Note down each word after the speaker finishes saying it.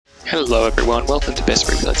Hello everyone, welcome to Best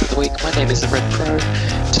Replays of the Week. My name is the Red Pro.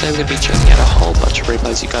 Today we're going to be checking out a whole bunch of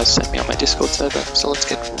replays you guys sent me on my Discord server, so let's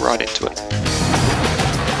get right into it.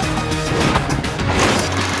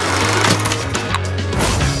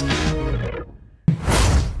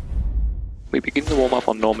 We begin the warm-up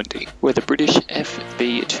on Normandy, where the British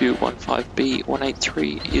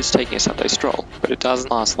FB215B183 is taking a Sunday stroll, but it doesn't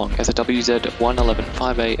last long as a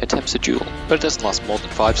WZ111-5A attempts a duel, but it doesn't last more than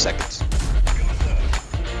 5 seconds.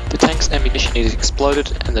 The tank's ammunition is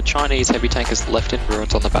exploded and the Chinese heavy tank is left in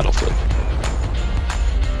ruins on the battlefield.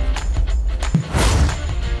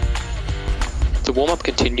 The warm-up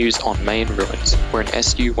continues on main ruins, where an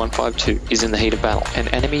Su-152 is in the heat of battle. An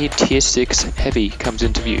enemy Tier 6 heavy comes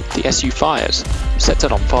into view. The Su fires, sets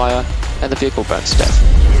it on fire, and the vehicle burns to death.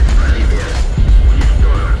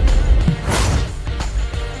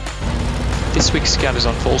 This week's scout is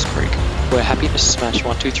on Falls Creek, where Happiness Smash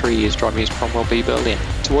 123 is driving his Cromwell B Berlin.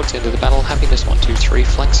 Towards the end of the battle, Happiness 123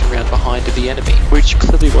 flanks around behind the enemy, which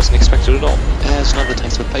clearly wasn't expected at all, as none of the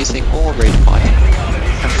tanks were facing or ready to fight.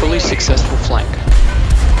 A fully successful flank.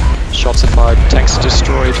 Shots are fired, tanks are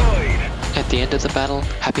destroyed. At the end of the battle,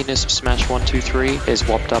 Happiness Smash 123 is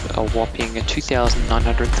whopped up a whopping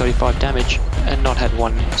 2,935 damage and not had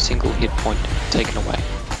one single hit point taken away,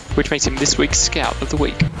 which makes him this week's Scout of the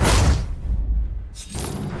Week.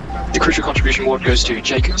 The crucial contribution award goes to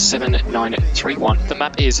Jake7931. The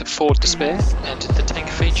map is Fort Despair, and the tank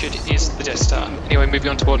featured is the Death Star. Anyway, moving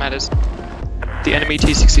on to what matters. The enemy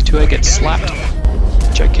T62A gets slapped.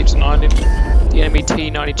 Jake keeps an eye on him. The enemy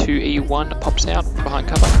T92E1 pops out behind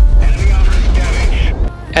cover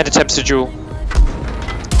and attempts a duel,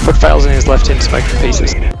 but fails and is left in smoke to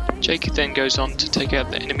pieces. Jake then goes on to take out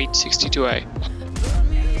the enemy 62A.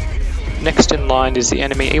 Next in line is the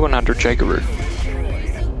enemy E100 Jagaroo.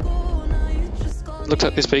 Looks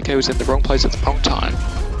like this VK was in the wrong place at the wrong time.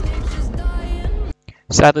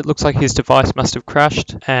 Sadly, it looks like his device must have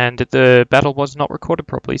crashed and the battle was not recorded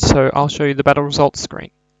properly, so I'll show you the battle results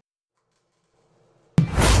screen.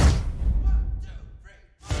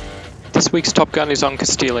 This week's Top Gun is on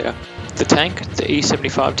Castilia. The tank, the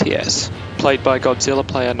E75TS, played by Godzilla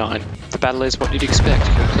Player 9. The battle is what you'd expect,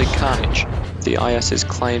 complete carnage. The IS is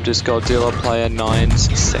claimed as Godzilla Player 9's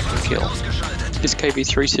second kill. This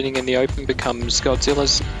KV-3 sitting in the open becomes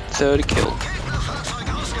Godzilla's third kill.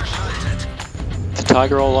 The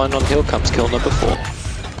Tiger all alone on the hill comes kill number 4.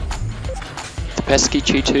 The pesky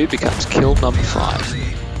Chi-2 becomes kill number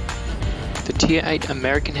 5. The Tier 8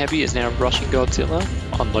 American Heavy is now rushing Godzilla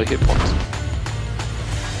on low hit points.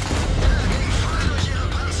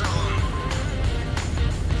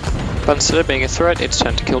 But instead of being a threat, it's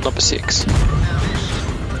turned to kill number 6.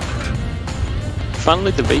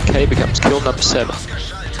 Finally, the VK becomes kill number 7.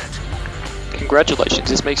 Congratulations,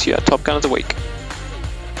 this makes you our Top Gun of the Week.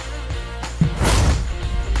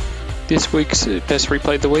 This week's Best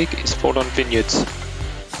Replay of the Week is fought on Vineyards.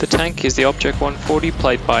 The tank is the Object 140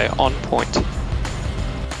 played by On Point.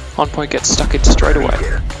 On Point gets stuck in straight away.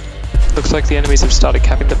 Looks like the enemies have started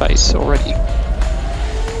capping the base already.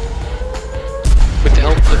 With the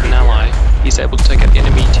help of an ally, he's able to take out the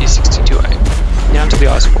enemy T62A. Now to the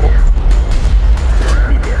Ice 4.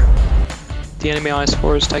 The enemy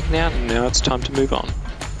IS-4 is taken out and now it's time to move on.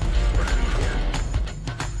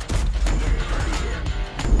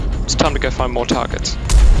 It's time to go find more targets.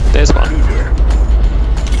 There's one.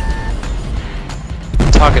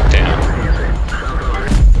 Target down.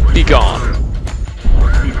 Be gone.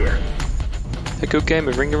 A good game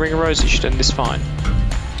of Ring-a-Ring-a-Rosie should end this fine.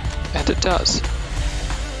 And it does.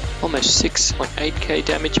 Almost 6.8k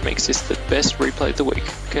damage makes this the best replay of the week.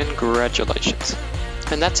 Congratulations.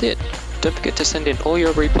 And that's it. Don't forget to send in all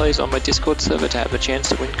your replays on my Discord server to have a chance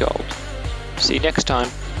to win gold. See you next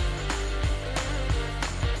time.